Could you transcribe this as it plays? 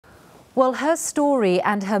Well, her story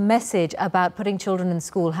and her message about putting children in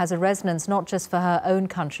school has a resonance not just for her own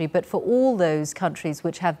country, but for all those countries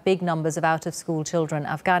which have big numbers of out-of-school children,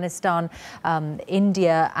 Afghanistan,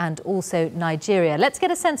 India and also Nigeria. Let's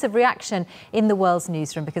get a sense of reaction in the world's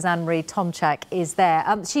newsroom because Anne-Marie Tomchak is there.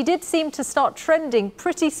 She did seem to start trending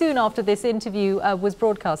pretty soon after this interview was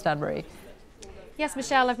broadcast, Anne-Marie. Yes,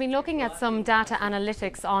 Michelle, I've been looking at some data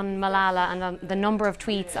analytics on Malala and the number of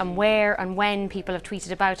tweets and where and when people have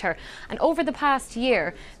tweeted about her. And over the past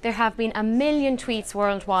year, there have been 1 million tweets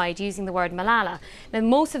worldwide using the word Malala. Now,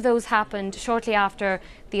 most of those happened shortly after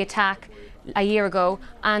the attack a year ago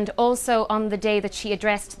and also on the day that she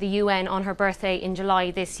addressed the UN on her birthday in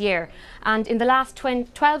July this year. And in the last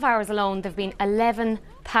 12 hours alone, there have been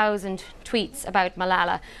 11,000 tweets about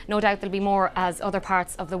Malala. No doubt there'll be more as other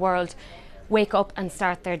parts of the world wake up and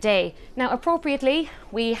start their day. Now, appropriately,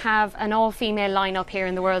 we have an all-female lineup here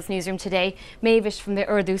in the World's Newsroom today. Mehvish from the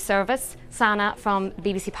Urdu service, Sana from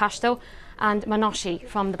BBC Pashto, and Manoshi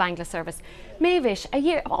from the Bangla service. Mehvish,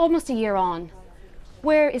 almost a year on,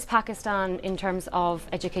 where is Pakistan in terms of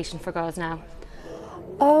education for girls now?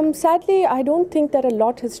 Sadly, I don't think that a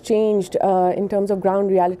lot has changed in terms of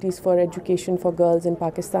ground realities for education for girls in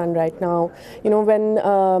Pakistan right now. You know, when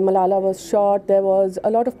Malala was shot, there was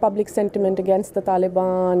a lot of public sentiment against the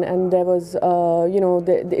Taliban, and there was,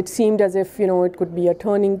 it seemed as if, it could be a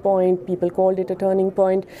turning point. People called it a turning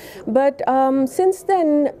point. But since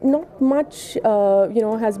then, not much,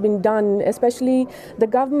 has been done. Especially the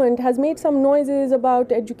government has made some noises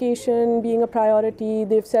about education being a priority.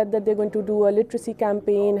 They've said that they're going to do a literacy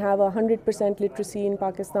campaign, have 100% literacy in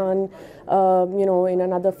Pakistan, in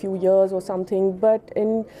another few years or something. But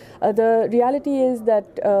in the reality is that,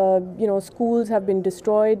 schools have been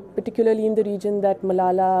destroyed, particularly in the region that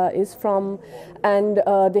Malala is from, and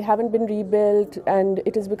they haven't been rebuilt, and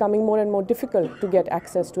it is becoming more and more difficult to get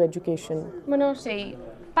access to education. Manoshi,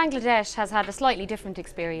 Bangladesh has had a slightly different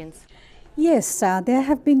experience. Yes, there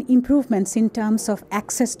have been improvements in terms of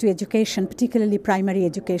access to education, particularly primary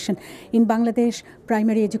education. In Bangladesh,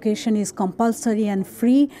 primary education is compulsory and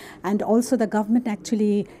free, and also the government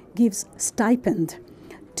actually gives stipend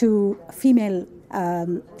to female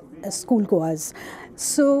schoolgoers.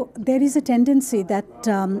 So there is a tendency that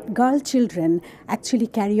girl children actually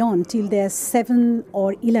carry on till they're 7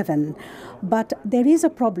 or 11. But there is a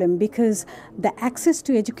problem because the access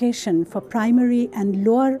to education for primary and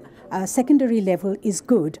lower secondary level is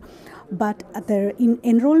good, but the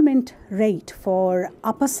enrollment rate for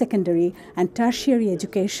upper secondary and tertiary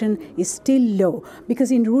education is still low,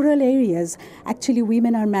 because in rural areas actually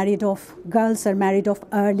women are married off, girls are married off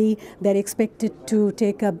early, they're expected to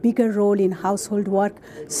take a bigger role in household work.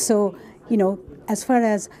 So, as far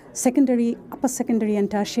as secondary, upper secondary and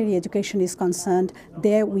tertiary education is concerned,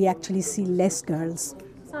 there we actually see less girls.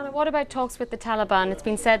 Sana, what about talks with the Taliban? It's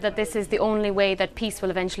been said that this is the only way that peace will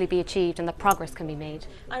eventually be achieved and that progress can be made.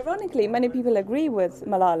 Ironically, many people agree with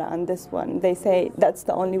Malala on this one. They say that's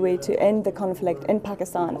the only way to end the conflict in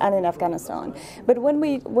Pakistan and in Afghanistan. But when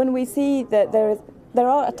we see that there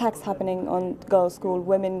are attacks happening on girls' school,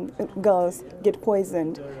 girls get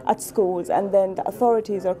poisoned at schools, and then the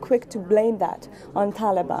authorities are quick to blame that on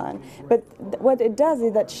Taliban. But what it does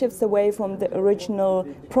is that shifts away from the original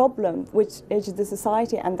problem, which is the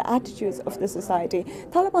society and the attitudes of the society.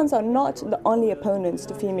 Taliban are not the only opponents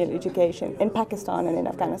to female education in Pakistan and in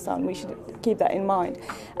Afghanistan. We should keep that in mind.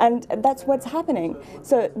 And that's what's happening.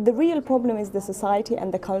 So the real problem is the society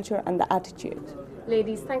and the culture and the attitude.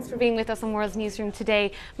 Ladies, thanks for being with us on World's Newsroom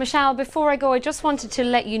today. Michelle, before I go, I just wanted to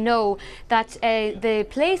let you know that the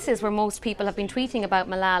places where most people have been tweeting about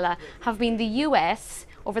Malala have been the US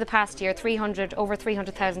over the past year, over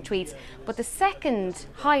 300,000 tweets. But the second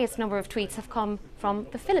highest number of tweets have come from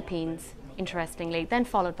the Philippines, interestingly, then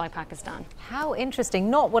followed by Pakistan. How interesting.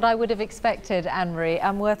 Not what I would have expected, Anne-Marie.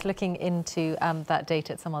 Worth looking into that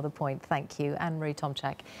data at some other point. Thank you. Anne-Marie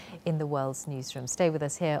Tomchak in the World's Newsroom. Stay with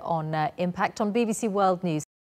us here on Impact on BBC World News.